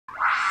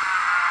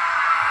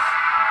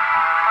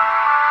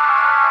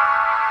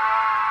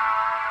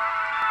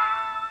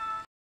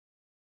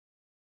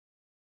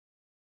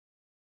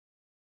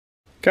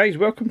Guys,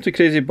 welcome to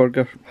Crazy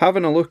Burger.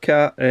 Having a look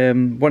at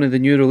one of the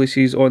new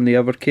releases on the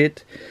Evercade.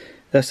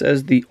 This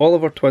is the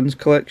Oliver Twins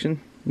collection,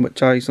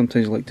 which I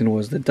sometimes like to know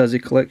as the Dizzy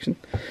collection,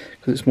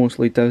 because it's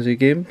mostly Dizzy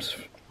games.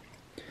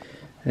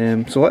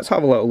 So let's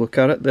have a little look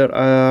at it. There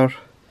are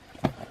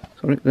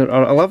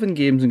 11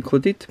 games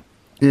included.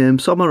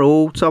 Some are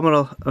old, some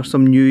are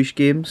some newish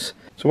games.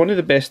 So one of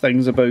the best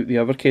things about the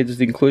Evercade is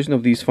the inclusion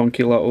of these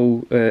funky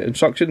little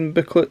instruction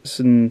booklets,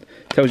 and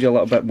tells you a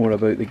little bit more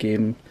about the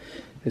game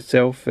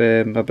itself,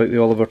 about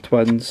the Oliver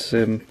Twins,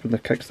 from the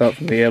kickstart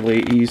from the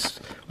early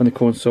 80s on the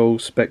console,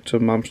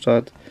 Spectrum,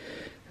 Amstrad,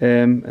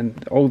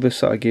 and all the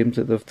sort of games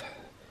that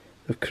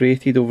they've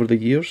created over the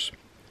years.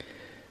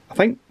 I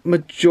think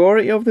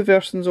majority of the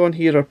versions on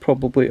here are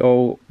probably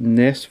all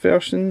NES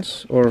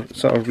versions, or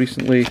sort of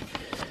recently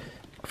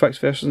fixed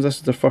versions. This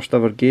is their first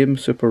ever game,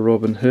 Super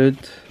Robin Hood.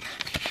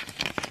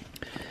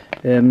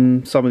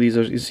 Some of these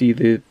are, you see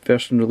the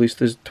version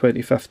released is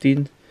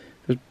 2015.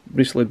 There's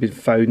recently been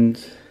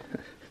found,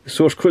 the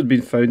source code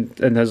been found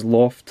in his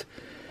loft,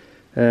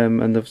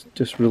 and they've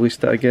just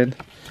released it again.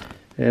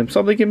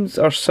 Some of the games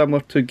are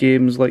similar to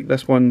games like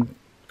this one.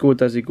 Go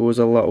Dizzy Go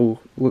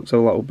looks a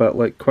little bit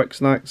like Quick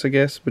Snacks, I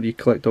guess, where you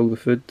collect all the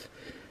food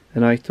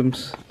and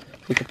items.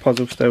 It's like a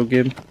puzzle style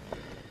game.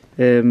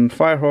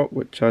 Firehawk,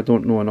 which I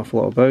don't know an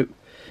awful lot about.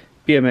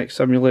 BMX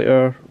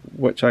Simulator,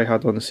 which I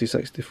had on the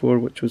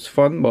C64, which was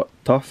fun but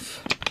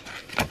tough.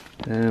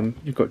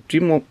 You've got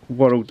Dream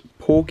World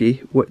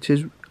Pogie, which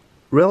is a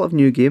relative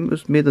new game. It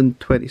was made in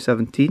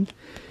 2017,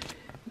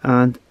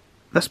 and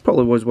this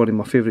probably was one of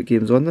my favourite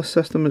games on this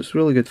system. It's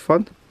really good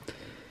fun.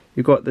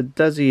 You've got the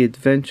Dizzy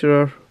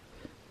Adventurer,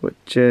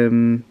 which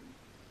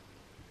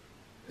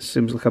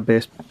seems like a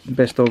best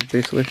of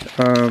basically.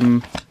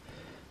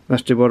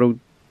 Mystery World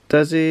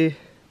Dizzy,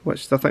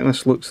 which I think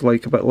this looks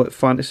like a bit like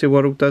Fantasy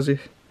World Dizzy,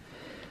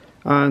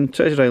 and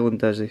Treasure Island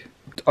Dizzy.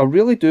 I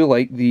really do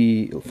like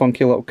the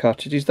funky little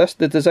cartridges.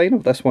 The design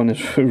of this one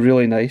is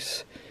really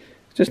nice.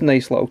 Just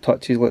nice little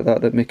touches like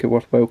that make it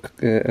worthwhile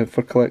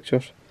for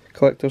collectors.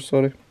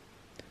 Sorry,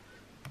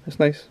 it's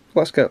nice.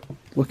 Let's get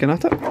looking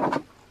at it.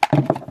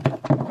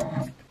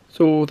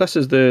 So this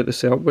is the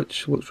setup,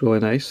 which looks really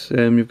nice.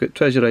 You've got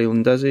Treasure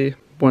Island Dizzy,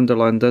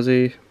 Wonderland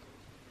Dizzy,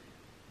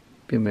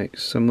 BMX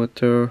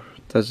Simulator,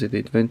 Dizzy the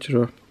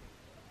Adventurer,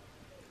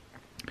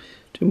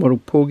 Dream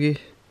World Pogie,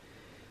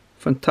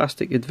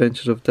 Fantastic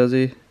Adventures of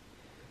Dizzy,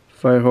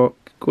 Firehawk,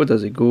 Go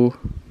Dizzy Go,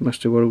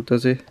 Mystery World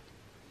Dizzy,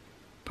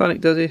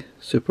 Panic Dizzy,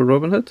 Super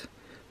Robin Hood.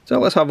 So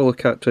let's have a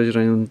look at Treasure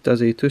Island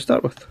Dizzy to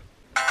start with.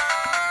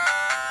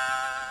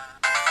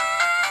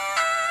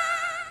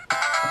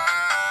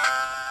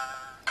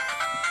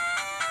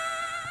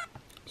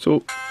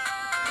 So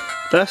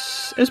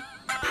this is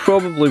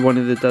probably one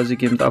of the Dizzy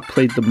games that I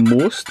played the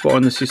most, but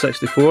on the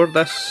C64.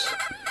 This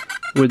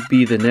would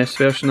be the NES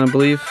version, I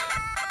believe,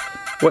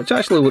 which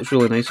actually looks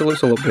really nice. It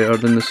looks a lot better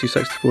than the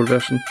C64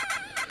 version.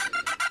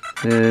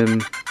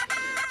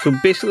 So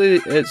basically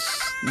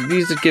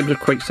these games are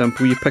quite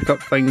simple. You pick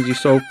up things, you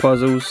solve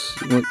puzzles.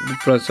 Like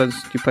for instance,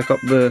 you pick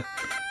up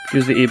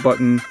use the A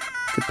button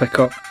to pick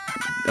up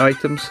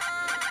items.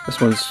 This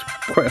one's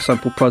quite a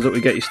simple puzzle to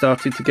get you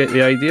started, to get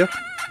the idea.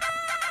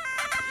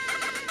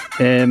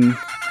 You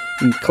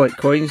can collect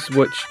coins,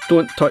 which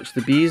don't touch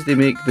the bees, they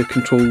make the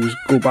controls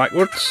go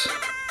backwards.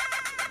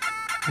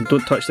 And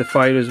don't touch the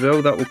fire as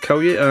well, that will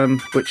kill you,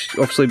 which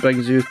obviously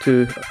brings you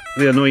to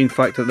the annoying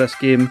fact of this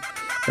game,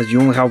 is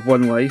you only have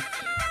one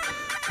life.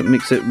 So it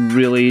makes it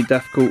really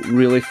difficult,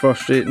 really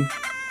frustrating.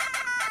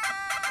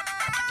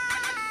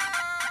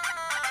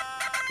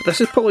 But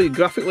this is probably,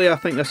 graphically, I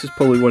think this is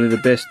probably one of the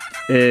best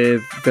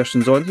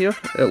versions on here.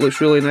 It looks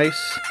really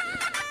nice.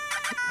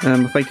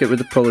 I think it would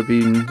have probably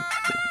been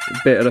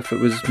better if it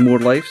was more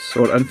lives,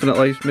 or infinite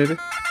lives maybe.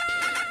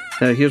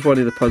 Here's one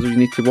of the puzzles you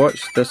need to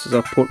watch. This is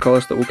a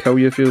portcullis that will kill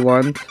you if you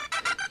land.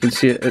 You can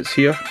see it's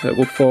here, it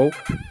will fall.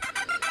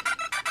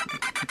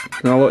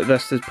 Now a lot of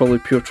this is probably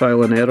pure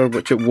trial and error,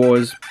 which it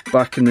was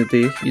back in the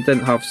day. You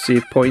didn't have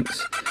save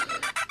points.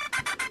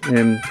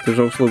 There's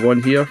also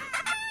one here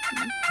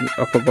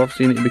up above,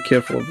 so you need to be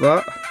careful of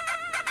that.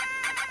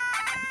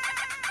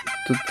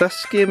 So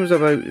this game is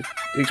about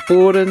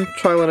exploring,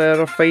 trial and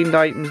error, find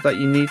items that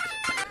you need.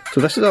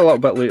 So this is a little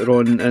bit later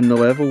on in the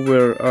level,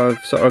 where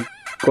I've sort of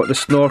got the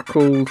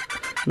snorkel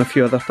and a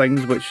few other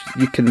things, which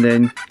you can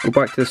then go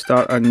back to the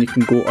start and you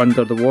can go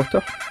under the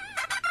water.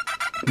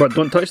 But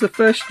don't touch the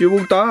fish, you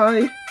will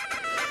die.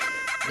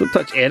 Don't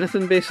touch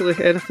anything, basically,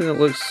 anything that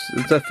looks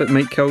as if it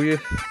might kill you.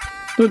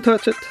 Don't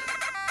touch it.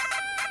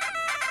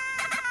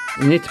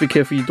 You need to be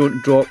careful you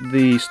don't drop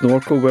the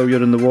snorkel while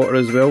you're in the water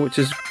as well, which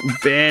is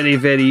very,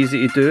 very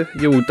easy to do.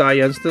 You will die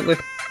instantly.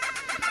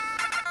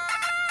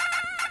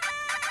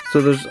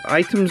 So there's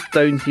items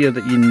down here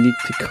that you need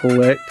to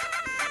collect,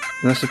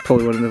 and this is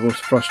probably one of the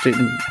most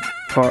frustrating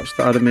parts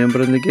that I remember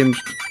in the game,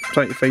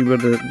 trying to find where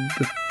the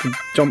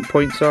jump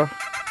points are.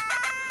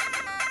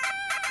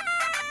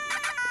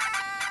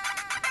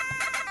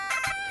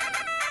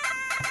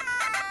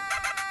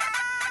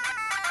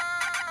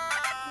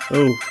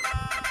 Oh,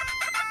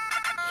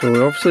 So we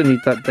obviously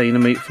need that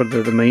dynamite for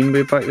the mine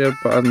way back there,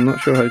 but I'm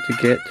not sure how to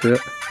get to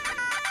it.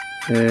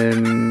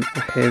 A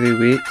heavy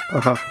weight.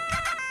 Aha.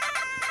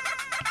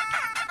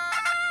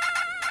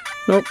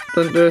 Nope,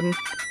 didn't do anything.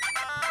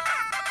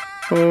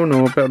 Oh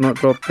no, better not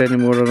drop any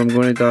more or I'm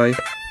going to die.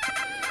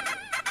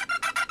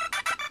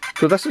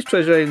 So this is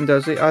Treasure Island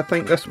Dizzy. I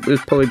think this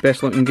is probably the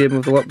best looking game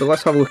of the lot, but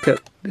let's have a look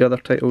at the other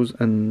titles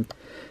in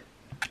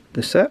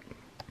the set.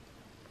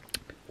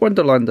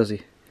 Wonderland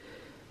Dizzy.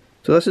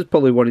 So this is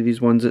probably one of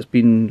these ones that's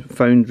been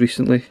found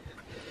recently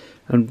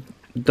and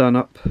done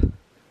up. I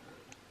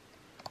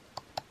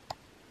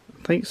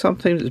think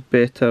sometimes it's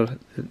better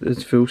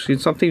as full screen,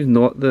 sometimes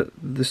not.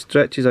 The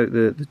stretches out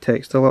the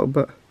text a little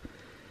bit.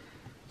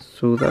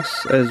 So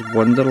this is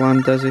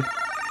Wonderland Dizzy.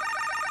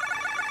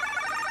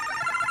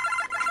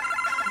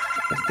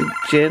 I think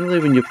generally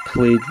when you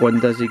played one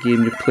Dizzy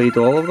game you played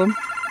all of them.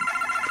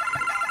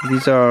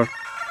 These are...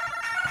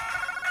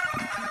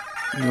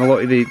 a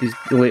lot of the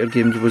later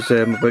games was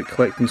about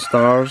collecting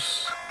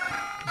stars.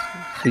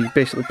 So you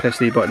basically press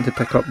the A button to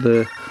pick up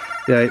the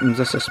items.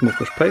 This is a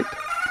smoker's pipe.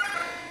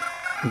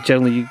 And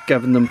generally you're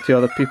giving them to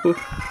other people.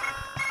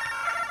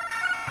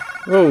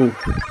 Oh!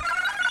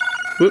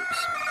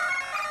 Whoops!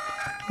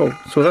 Oh,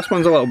 so this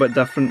one's a little bit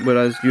different,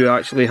 whereas you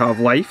actually have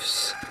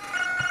lives.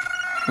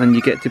 And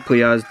you get to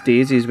play as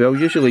Daisy as well.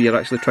 Usually you're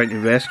actually trying to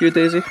rescue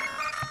Daisy.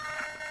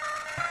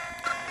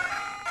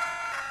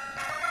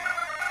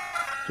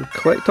 So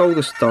collect all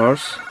the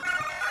stars.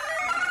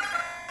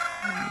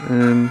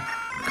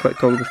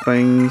 Collect all the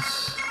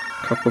things.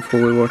 Cup of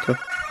holy water.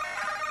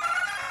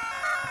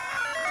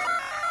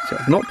 So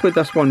I've not played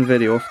this one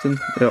very often,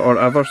 or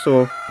ever,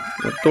 so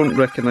I don't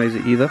recognise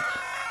it either.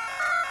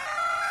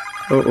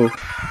 Uh-oh.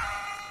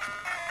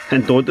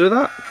 And don't do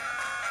that.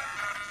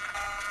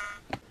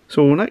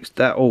 So next,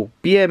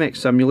 BMX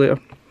Simulator.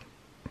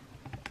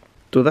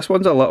 So this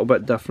one's a little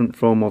bit different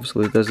from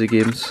obviously Dizzy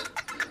games.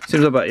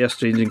 Seems a bit of a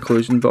strange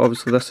inclusion, but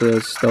obviously this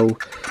is still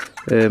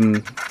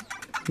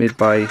made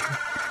by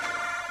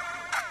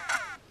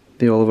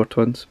the Oliver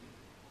twins.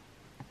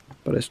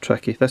 But it's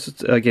tricky. This is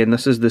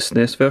the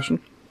SNES version.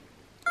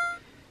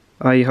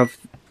 I have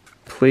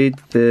played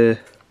the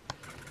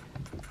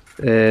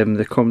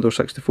Commodore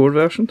 64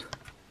 version,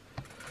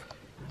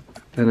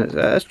 and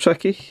it's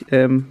tricky.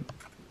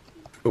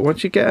 But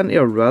once you get into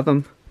a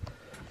rhythm,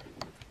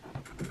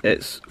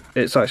 it's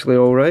actually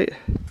alright.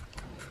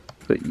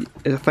 But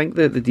I think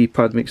that the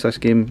D-pad makes this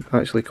game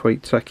actually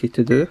quite tricky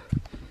to do.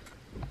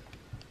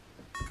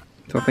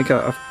 So I think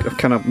I've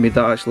kind of made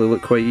that actually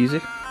look quite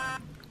easy.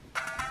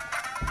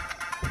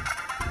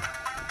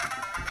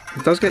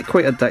 It does get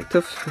quite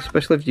addictive,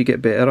 especially if you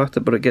get better at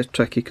it, but it gets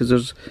tricky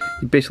because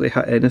you basically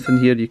hit anything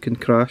here you can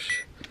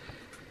crash,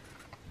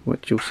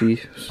 which you'll see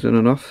soon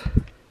enough.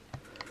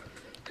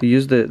 So you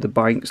use the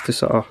banks to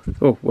sort of,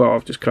 oh well,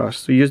 I've just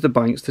crashed. So you use the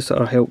banks to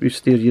sort of help you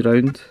steer you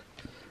around.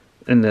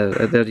 And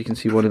there you can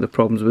see one of the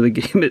problems with the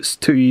game. It's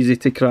too easy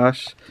to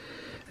crash,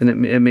 and it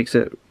makes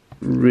it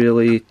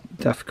really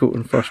difficult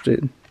and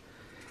frustrating.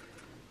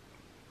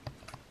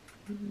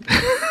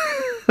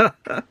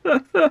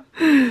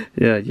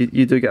 Yeah,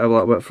 you do get a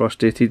little bit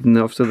frustrated, and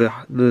after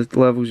the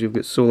levels you've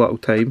got so little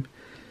time,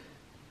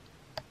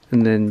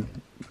 and then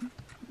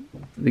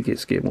it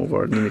gets game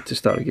over and you need to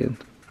start again.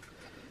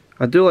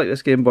 I do like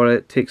this game, but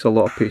it takes a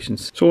lot of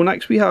patience. So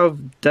next we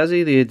have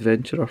Dizzy the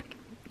Adventurer.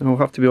 I'll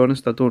have to be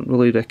honest, I don't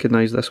really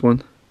recognise this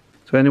one.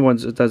 So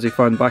anyone's a Dizzy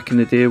fan back in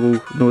the day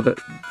will know that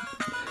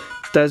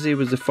Dizzy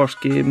was the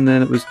first game,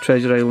 then it was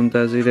Treasure Island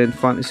Dizzy, then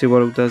Fantasy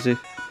World Dizzy.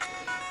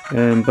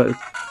 But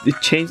they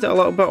changed it a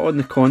little bit on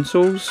the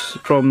consoles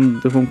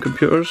from the home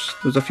computers.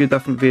 There's a few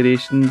different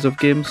variations of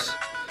games.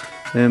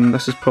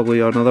 This is probably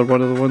another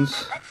one of the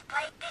ones.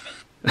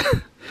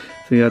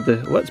 So you had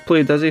the Let's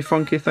Play Dizzy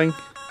funky thing.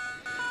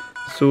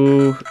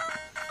 So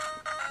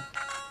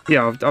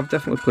yeah, I've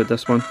definitely played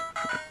this one.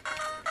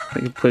 I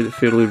think I've played it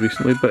fairly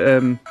recently, but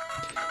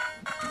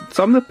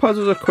some of the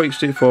puzzles are quite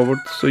straightforward.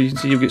 So you can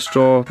see you've got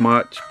straw,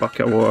 match,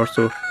 bucket of water.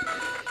 So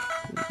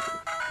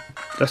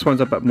this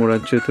one's a bit more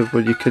intuitive,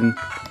 where you can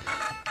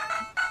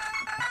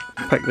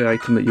pick the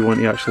item that you want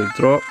to actually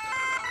drop.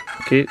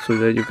 Okay, so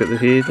there you've got the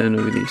hay, then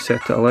we need to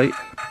set it alight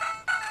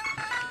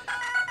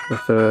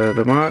with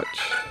the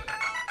match,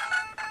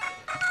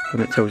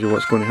 and it tells you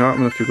what's going to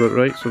happen if you got it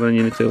right. So then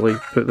you need to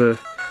like put the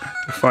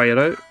fire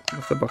out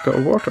with the bucket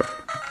of water.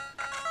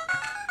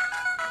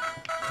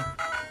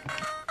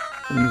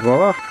 And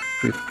voila,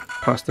 we've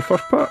passed the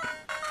first part.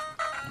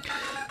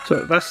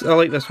 So I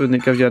like this one.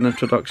 It gives you an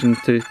introduction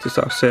to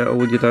sort of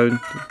settle you down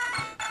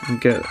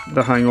and get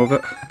the hang of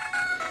it.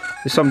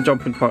 Some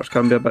jumping parts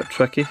can be a bit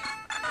tricky.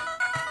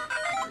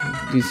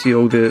 You see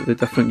all the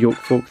different yoke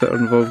folk that are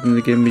involved in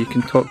the game you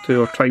can talk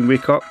to or try and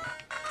wake up.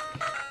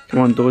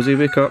 Come on Dozy,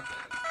 wake up.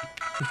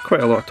 There's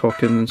quite a lot of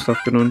talking and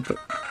stuff going on, but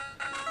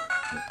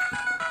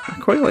I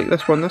quite like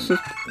this one. This is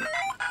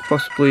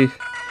possibly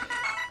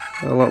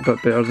a little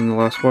bit better than the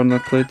last one I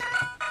played.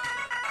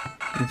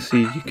 You can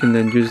see you can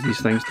then use these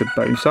things to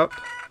bounce up.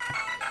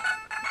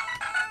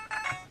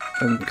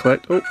 and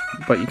collect. Oh,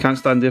 but you can't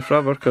stand there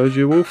forever because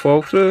you will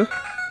fall through.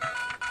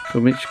 So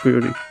make sure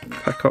you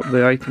pick up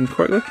the item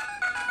quickly.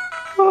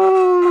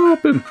 Oh,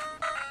 boom.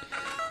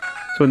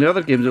 So in the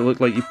other games it looked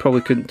like you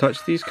probably couldn't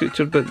touch these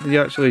creatures, but you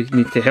actually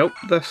need to help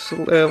this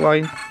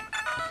line.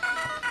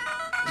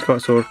 He's got a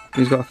sword,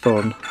 he's got a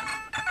thorn.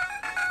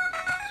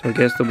 So I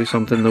guess there'll be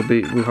something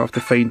we'll have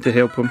to find to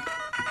help him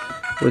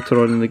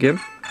later on in the game.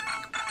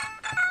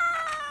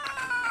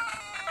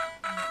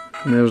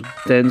 And there's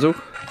Denzel.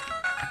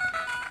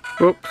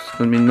 Oops,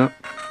 didn't mean that.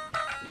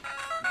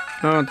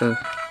 Oh,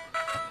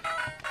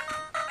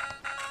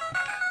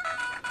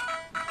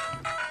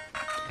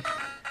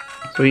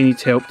 so he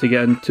needs help to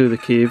get into the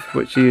cave,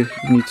 which you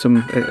need some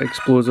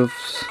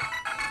explosives.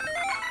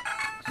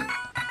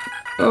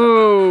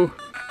 Oh!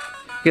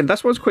 Again,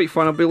 this one's quite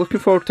fun. I'll be looking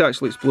forward to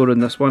actually exploring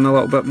this one a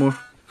little bit more,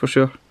 for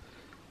sure.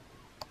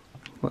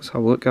 Let's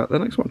have a look at the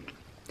next one.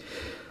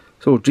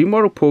 So, Dream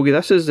World Pogie,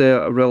 this is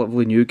a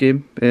relatively new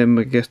game,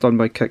 I guess done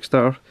by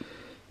Kickstarter.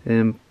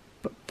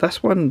 But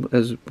this one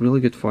is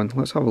really good fun.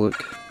 Let's have a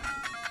look.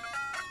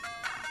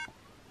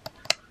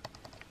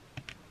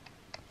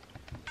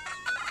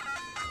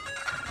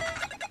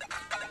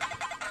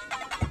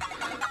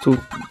 So,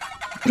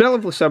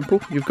 relatively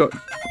simple. You've got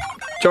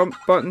jump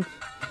button,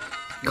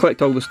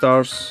 collect all the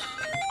stars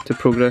to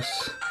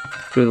progress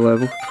through the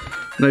level.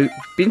 Now,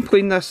 been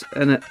playing this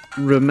and it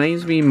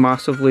reminds me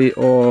massively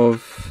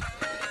of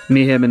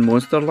Mayhem in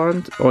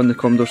Monsterland on the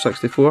Commodore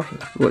 64,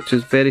 which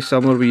is very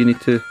similar, where you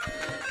need to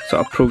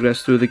sort of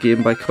progress through the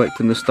game by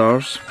collecting the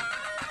stars.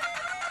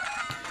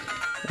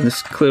 And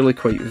it's clearly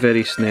quite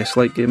very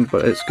SNES-like game,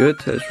 but it's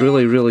good. It's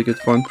really, really good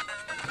fun.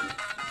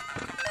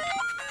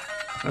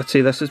 I'd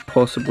say this is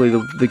possibly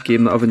the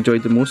game that I've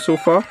enjoyed the most so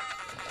far.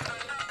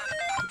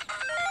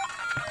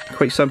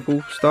 Quite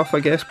simple stuff, I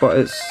guess, but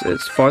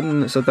it's fun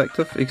and it's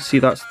addictive. You can see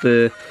that's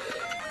the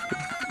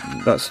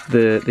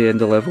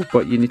end of level,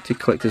 but you need to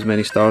collect as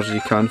many stars as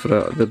you can for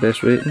the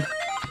best rating.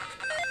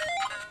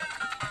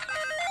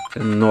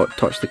 And not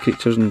touch the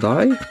creatures and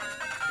die.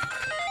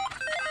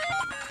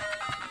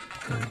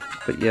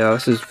 But yeah,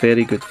 this is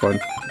very good fun.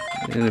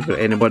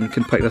 Anyone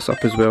can pick this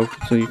up as well,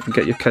 so you can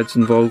get your kids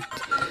involved,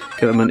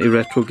 get them into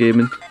retro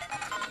gaming,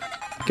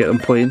 get them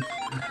playing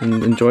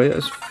and enjoy it.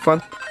 It's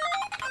fun.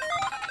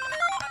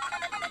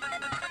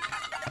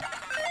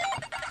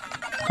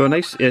 So a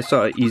nice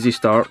sort of easy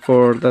start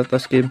for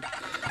this game,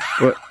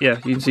 but yeah,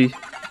 you can see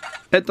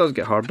it does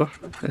get harder,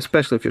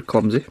 especially if you're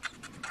clumsy.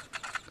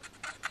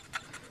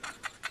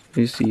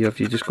 You see, if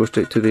you just go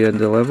straight to the end of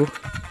the level,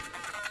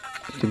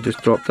 you can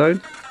just drop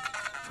down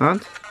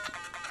and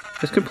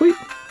it's complete.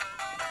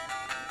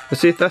 I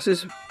say this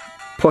is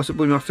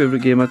possibly my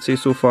favourite game, I'd say,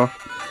 so far.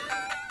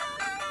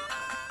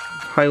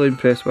 Highly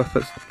impressed with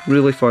it. It's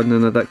really fun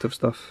and addictive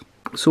stuff.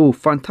 So,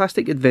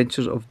 Fantastic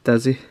Adventures of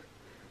Dizzy.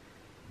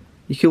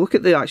 You can look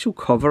at the actual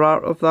cover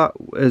art of that,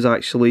 is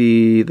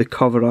actually the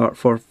cover art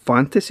for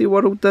Fantasy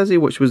World Dizzy,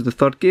 which was the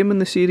third game in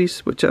the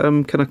series, which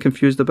I'm kind of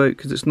confused about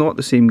because it's not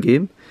the same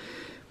game,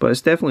 but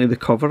it's definitely the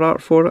cover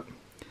art for it.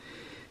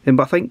 But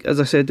I think,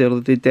 as I said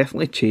earlier, they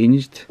definitely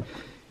changed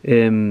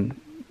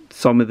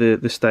some of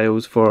the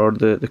styles for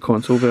the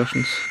console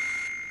versions.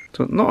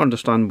 So not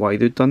understand why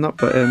they've done that,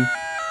 but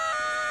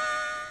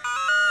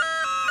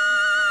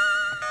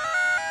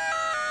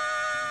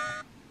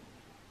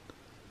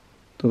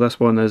so this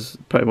one is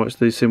pretty much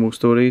the same old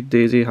story.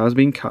 Daisy has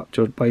been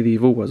captured by the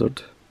evil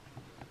wizard,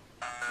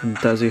 and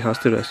Dizzy has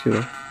to rescue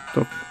her.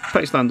 So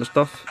pretty standard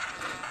stuff,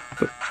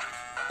 but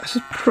this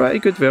is a pretty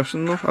good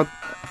version though.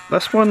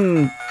 This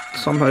one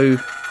somehow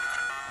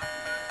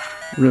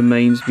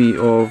reminds me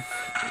of,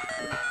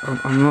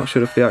 I'm not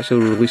sure if they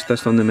actually released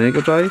this on the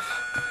Mega Drive,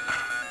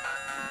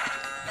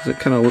 because it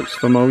kind of looks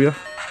familiar.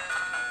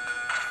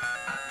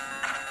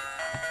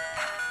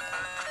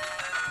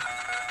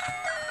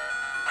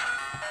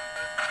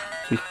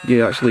 So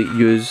you actually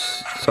use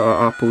sort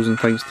of apples and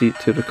things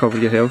to recover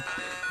your health.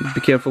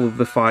 Be careful of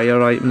the fire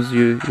items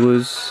you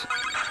lose.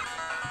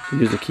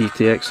 Use the key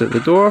to exit the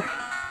door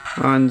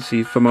and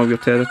see familiar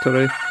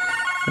territory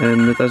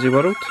in the Dizzy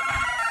World.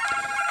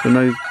 We're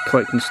now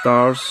collecting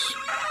stars.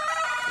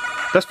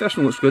 This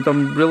version looks good.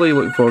 I'm really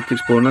looking forward to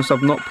exploring this.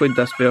 I've not played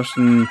this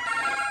version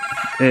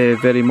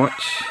very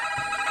much.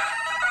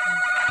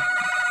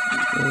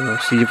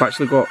 See, you've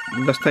actually got,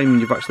 this time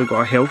you've actually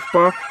got a health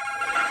bar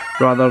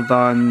rather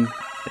than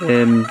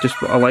just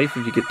a life.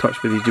 If you get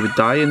touched with these you would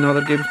die in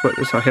other games, but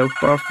it's a health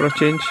bar for a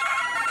change,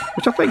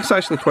 which I think is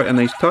actually quite a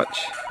nice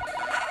touch.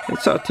 It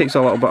sort of takes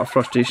a little bit of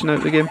frustration out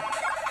of the game.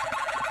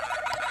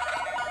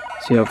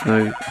 See, I've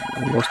now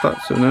lost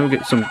that, so now we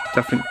get some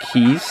different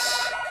keys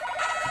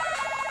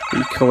that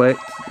you collect.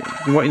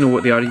 If you want to know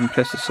what they are, you can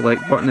press the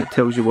select button. It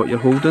tells you what you're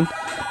holding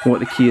and what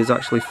the key is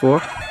actually for,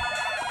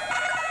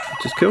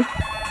 which is cool.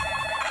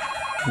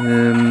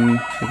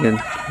 Again,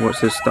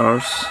 what's the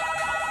stars?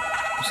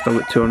 I've still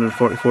got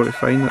 244 to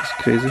find, that's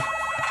crazy.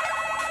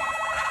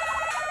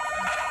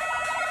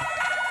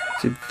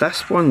 See,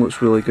 this one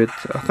looks really good,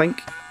 I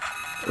think.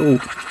 Oh.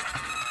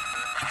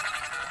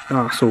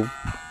 So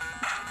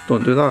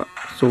don't do that.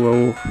 so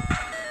we'll...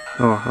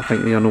 Oh, I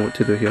think I know what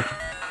to do here.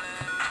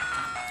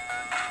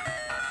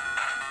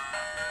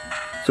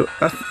 So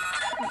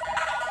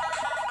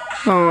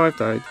oh, I've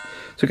died.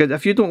 So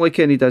if you don't like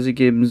any Dizzy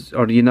games,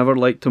 or you never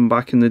liked them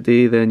back in the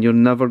day, then you're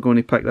never going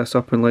to pick this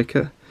up and like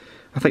it.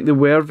 I think they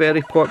were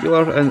very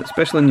popular, and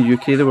especially in the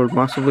UK they were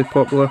massively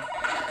popular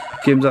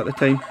games at the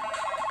time.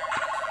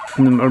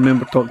 And I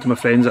remember talking to my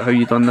friends at how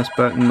you done this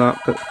bit and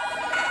that, but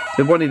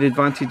one of the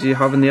advantages you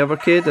have in the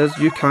Evercade is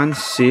you can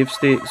save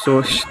state, so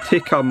it should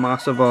take a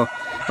massive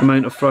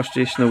amount of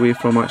frustration away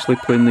from actually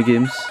playing the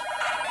games.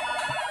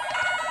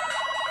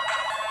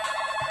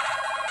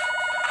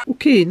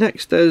 Okay,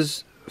 next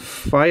is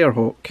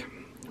Firehawk,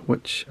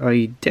 which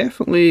I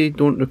definitely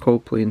don't recall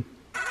playing.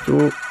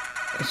 So,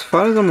 as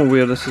far as I'm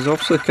aware, this is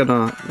obviously kind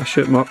of a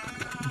shoot 'em up,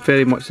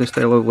 very much in the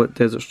style of like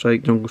Desert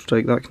Strike, Jungle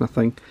Strike, that kind of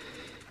thing.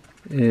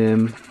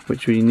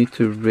 Which you need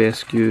to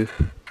rescue.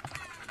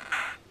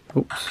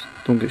 Oops,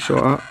 don't get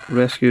shot at.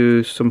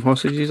 Rescue some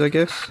hostages, I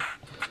guess.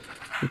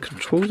 The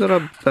controls are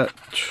a bit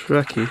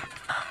tricky.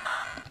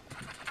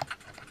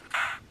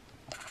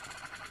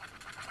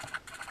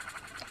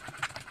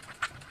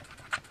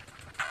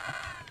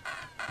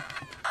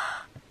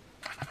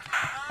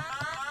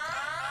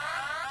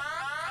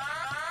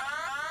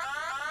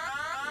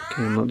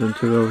 Okay, I'm not doing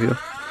too well here.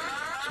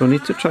 So I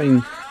need to try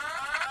and...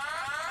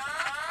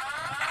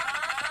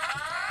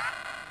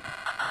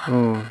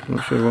 Oh,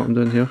 not sure what I'm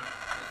doing here.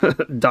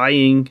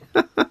 Dying!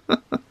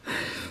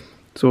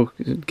 So,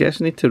 I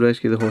guess I need to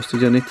rescue the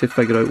hostage. I need to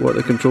figure out what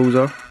the controls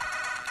are.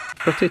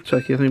 Pretty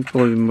tricky. I think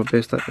probably my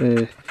best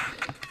idea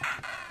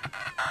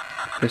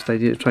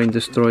to try and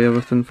destroy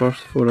everything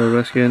first before I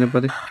rescue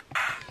anybody.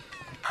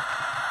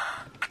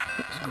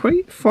 It's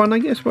quite fun, I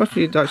guess, once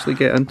you actually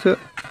get into it.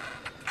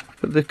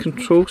 But the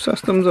control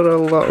systems are a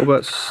little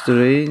bit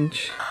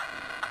strange.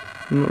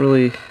 I'm not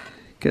really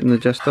getting the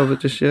gist of it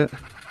just yet.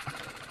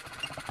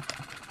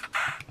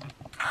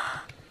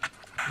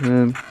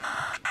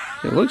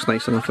 It looks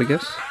nice enough, I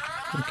guess.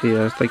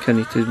 Okay, I think I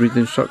need to read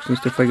the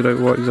instructions to figure out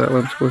what exactly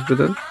I'm supposed to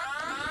be doing.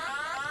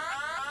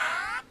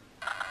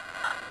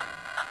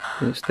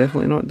 It's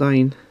definitely not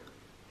dying.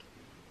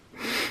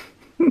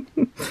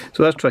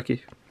 So that's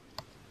tricky.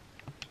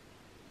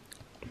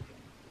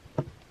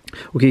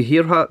 Okay,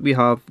 here we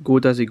have Go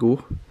Dizzy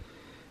Go,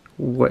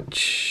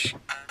 which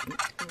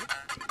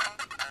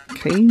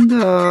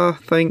kinda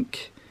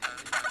think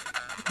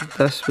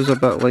this was a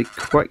bit like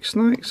Quick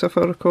Snacks if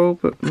I recall,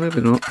 but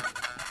maybe not.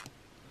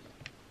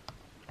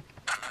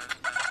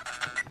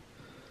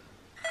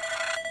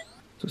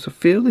 So it's a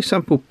fairly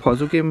simple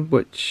puzzle game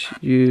which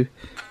you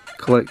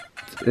collect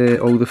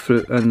all the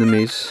fruit in the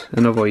maze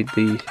and avoid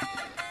the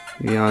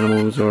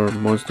animals or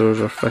monsters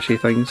or fishy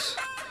things.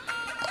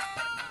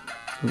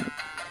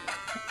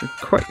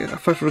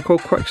 If I recall,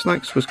 Quick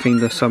Snacks was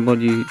kind of similar.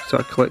 You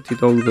sort of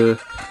collected all the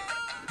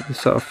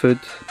sort of food.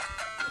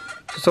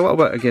 So it's a little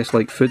bit, I guess,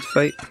 like Food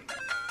Fight.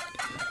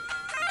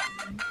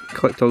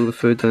 Collect all the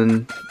food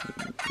and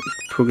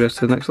progress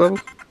to the next level.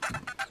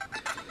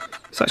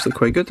 It's actually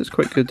quite good. It's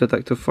quite good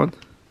addictive fun.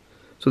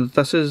 So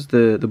this is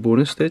the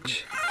bonus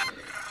stage,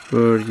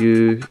 where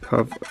you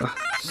have a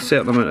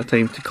certain amount of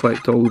time to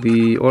collect all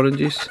the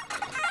oranges.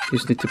 You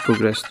just need to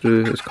progress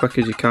through as quick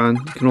as you can.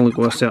 You can only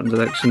go a certain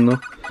direction though.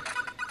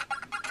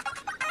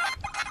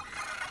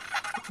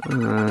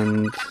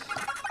 And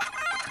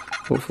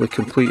hopefully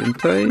complete in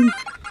time.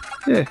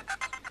 Yeah,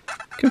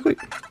 complete.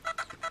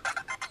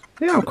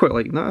 Yeah, I'm quite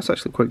liking that. It's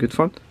actually quite good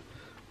fun.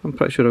 I'm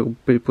pretty sure I'll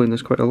be playing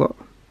this quite a lot.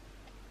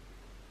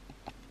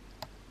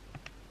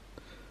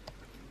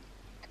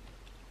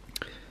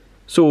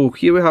 So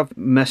here we have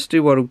Mystery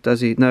World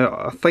Dizzy. Now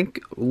I think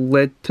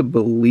led to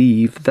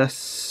believe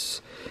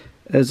this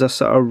is a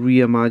sort of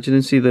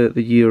reimagining. See,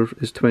 the year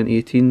is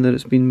 2018 that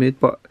it's been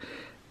made, but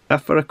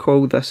if I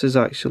recall, this is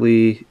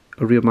actually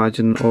a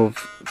reimagining of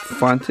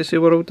Fantasy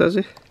World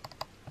Dizzy.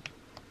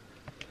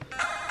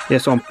 Yeah,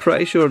 so I'm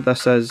pretty sure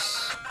this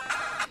is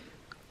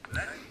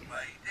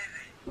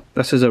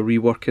a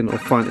reworking of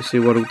Fantasy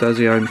World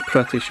Dizzy. I'm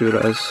pretty sure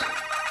it is.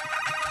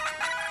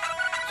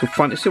 So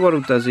Fantasy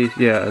World Dizzy,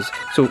 yeah it is.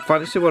 So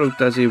Fantasy World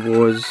Dizzy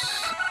was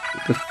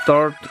the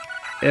third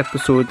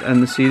episode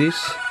in the series.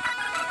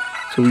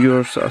 So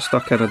you're sort of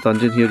stuck in a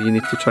dungeon here, you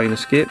need to try and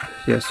escape.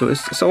 Yeah, so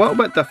it's a little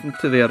bit different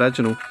to the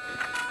original.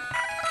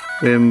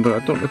 But I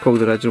don't recall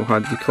the original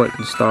had you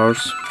collecting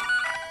stars.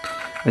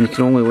 And you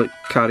can only like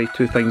carry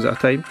 2 things at a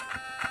time.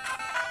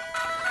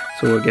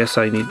 So I guess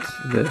I need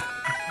the...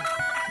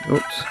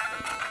 Oops.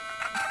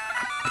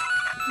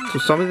 So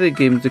some of the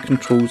games, the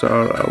controls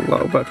are a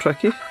little bit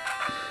tricky.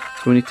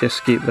 So we need to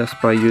escape this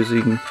by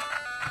using,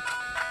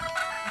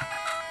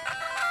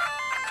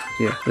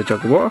 yeah, the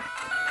jug of water.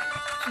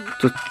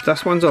 So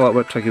this one's a little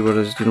bit tricky,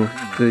 whereas, you know,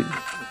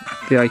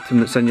 the item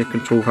that's in your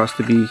control has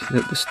to be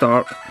at the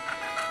start,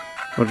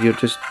 or you're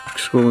just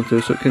scrolling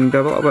through, so it can be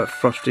a little bit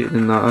frustrating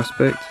in that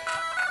aspect.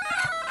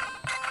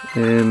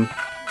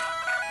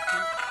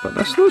 But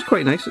this looks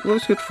quite nice. It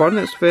looks good fun.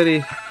 It's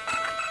very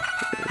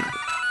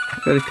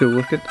cool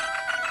looking.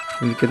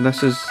 And again,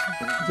 this is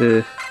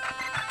the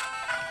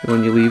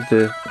when you leave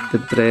the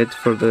bread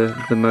for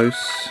the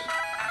mouse,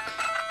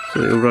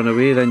 so it'll run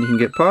away, then you can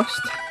get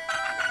past.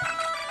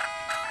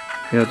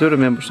 Yeah, I do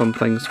remember some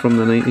things from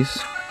the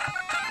 90s.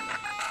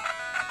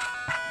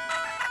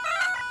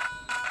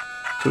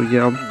 So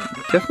yeah, I'm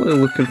definitely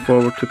looking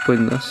forward to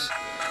playing this.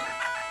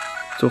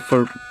 So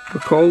for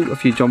recall,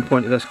 if you jump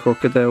onto this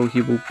crocodile,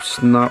 he will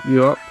snap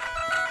you up.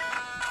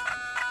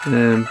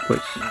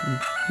 Which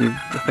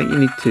I think you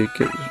need to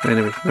get,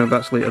 anyway, now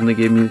that's later in the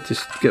game, you need to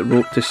get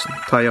rope to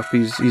tie up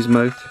his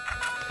mouth,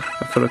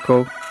 if I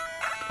recall.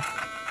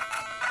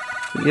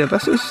 But yeah,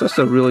 this is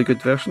a really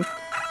good version.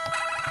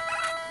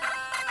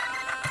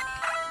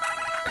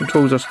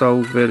 Controls are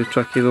still very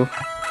tricky though.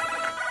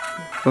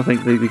 I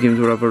think the games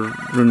were ever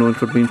renowned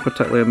for being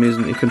particularly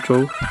amazing to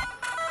control.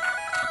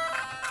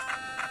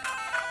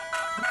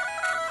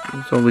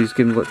 It's all these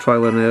games like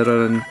trial and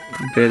error and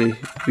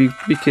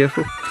be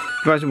careful.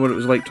 Imagine what it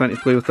was like trying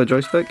to play with a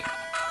joystick.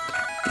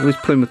 At least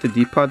playing with the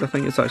D-pad, I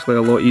think it's actually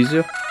a lot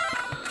easier.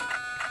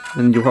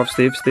 And you'll have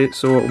save states,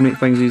 so it'll make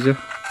things easier.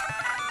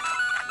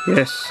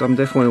 Yes, I'm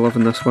definitely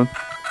loving this one.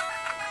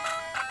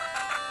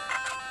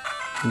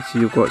 You see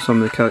you've got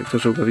some of the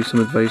characters will give you some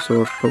advice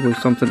or probably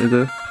something to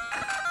do.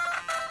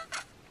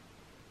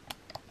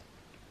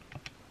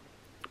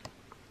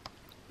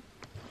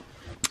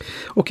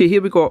 Okay,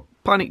 here we got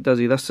Panic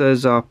Dizzy. This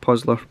is a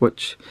puzzler,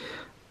 which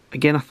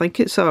again I think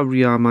it's a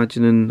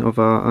reimagining of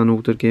an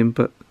older game,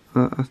 but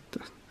I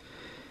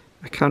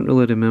can't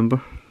really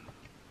remember.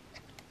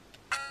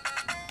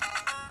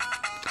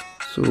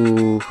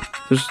 So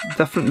there's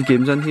different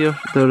games in here.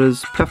 There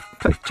is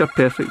Picture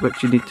Perfect,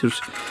 which you need to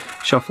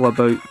shuffle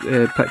about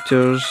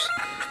pictures.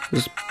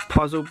 There's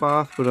Puzzle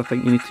Bath, where I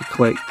think you need to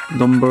collect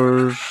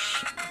numbers,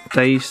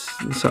 dice,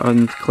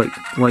 and collect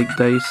like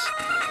dice.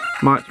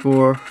 Match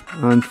More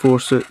and Four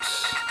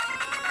Suits.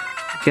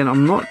 Again,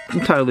 I'm not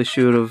entirely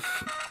sure of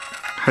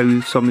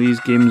how some of these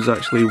games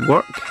actually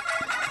work.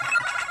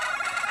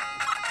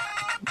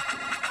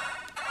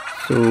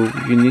 So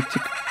you need to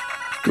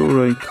go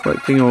around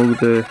collecting all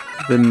the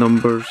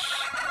numbers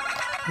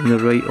in the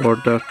right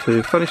order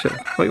to finish it,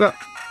 like that.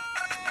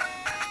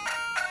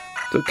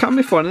 So it can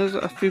be fun.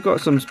 If you've got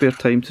some spare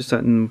time to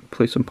sit and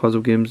play some puzzle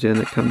games, then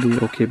it can be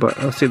okay, but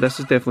I'll say this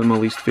is definitely my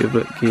least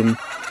favourite game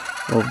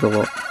of the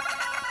lot.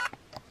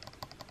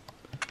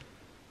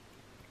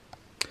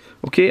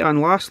 Okay,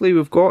 and lastly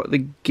we've got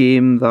the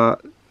game that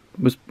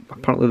was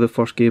apparently the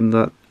first game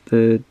that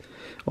the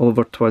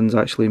Oliver twins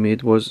actually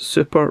made, was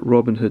Super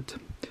Robin Hood.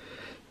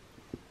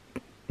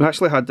 We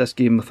actually had this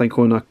game I think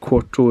on a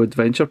Quarto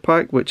Adventure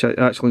Pack, which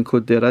actually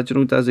included the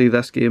original Dizzy,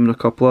 this game and a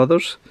couple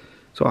others.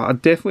 So I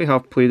definitely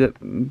have played it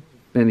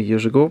many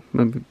years ago,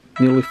 maybe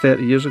nearly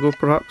 30 years ago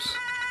perhaps.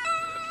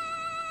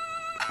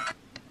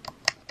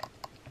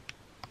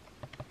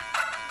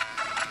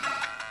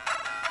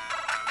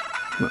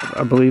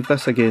 I believe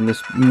this again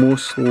is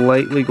most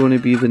likely going to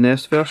be the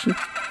NES version.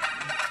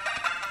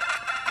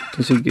 You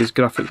can see it's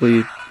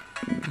graphically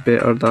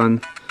better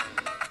than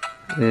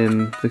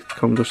the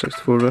Commodore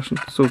 64 version.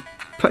 So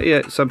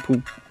pretty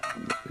simple.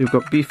 You've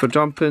got B for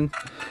jumping,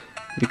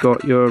 you've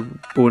got your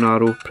bow and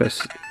arrow,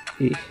 press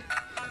A.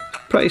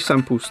 Pretty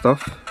simple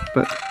stuff,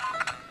 but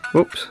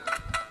whoops.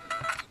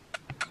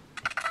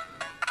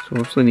 So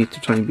obviously need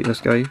to try and beat this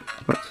guy,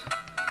 but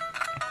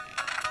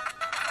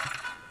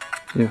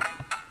yeah.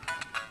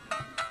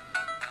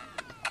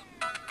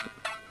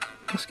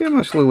 This game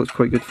actually looks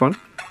quite good fun.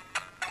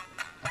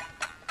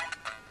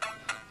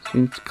 So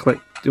you need to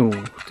collect,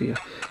 oh dear.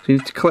 So you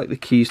need to collect the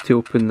keys to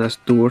open this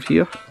door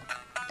here,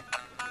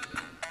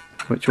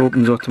 which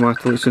opens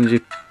automatically as soon as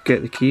you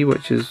get the key,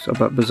 which is a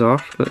bit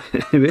bizarre, but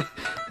anyway,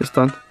 it's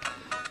done.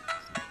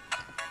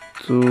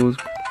 So there's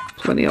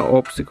plenty of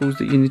obstacles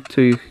that you need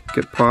to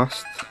get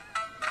past.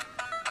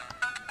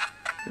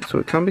 So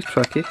it can be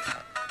tricky. You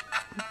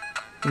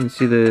can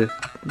see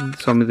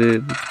some of the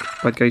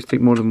bad guys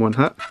take more than one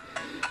hit.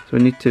 So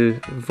we need to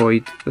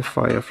avoid the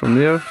fire from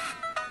there,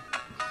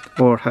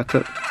 or hit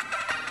it.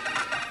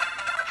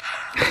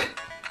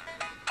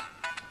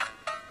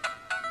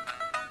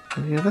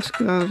 Yeah,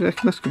 I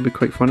reckon this could be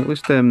quite fun. At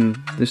least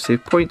the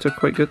save points are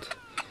quite good.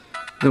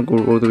 They don't go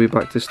all the way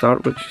back to the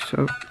start, which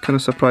kind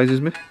of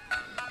surprises me.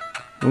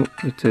 Oh,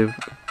 need to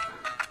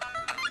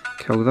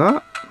kill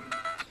that.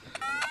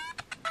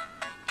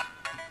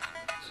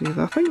 So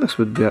yeah, I think this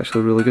would be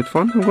actually really good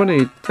fun. I'm going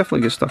to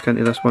definitely get stuck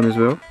into this one as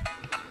well.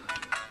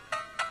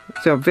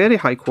 It's a very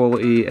high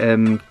quality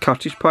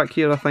cartridge pack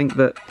here, I think,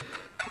 that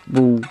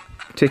will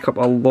take up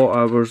a lot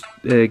of hours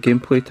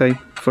gameplay time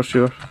for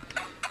sure.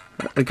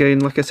 Again,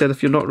 like I said,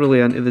 if you're not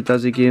really into the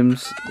Dizzy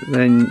games,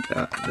 then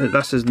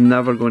this is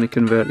never going to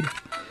convert you.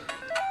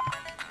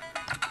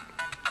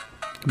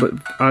 But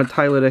I'd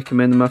highly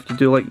recommend them if you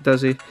do like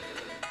Dizzy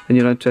and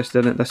you're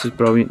interested in it. This is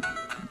brilliant,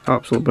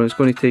 absolutely brilliant. It's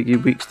going to take you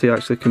weeks to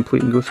actually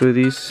complete and go through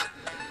these.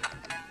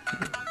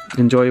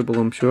 Enjoyable,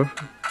 I'm sure.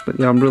 But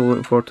yeah, I'm really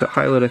looking forward to it.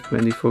 Highly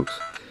recommend you folks.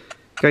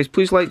 Guys,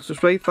 please like,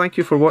 subscribe. Thank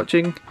you for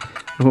watching.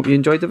 I hope you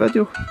enjoyed the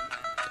video.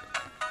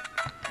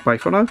 Bye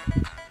for now.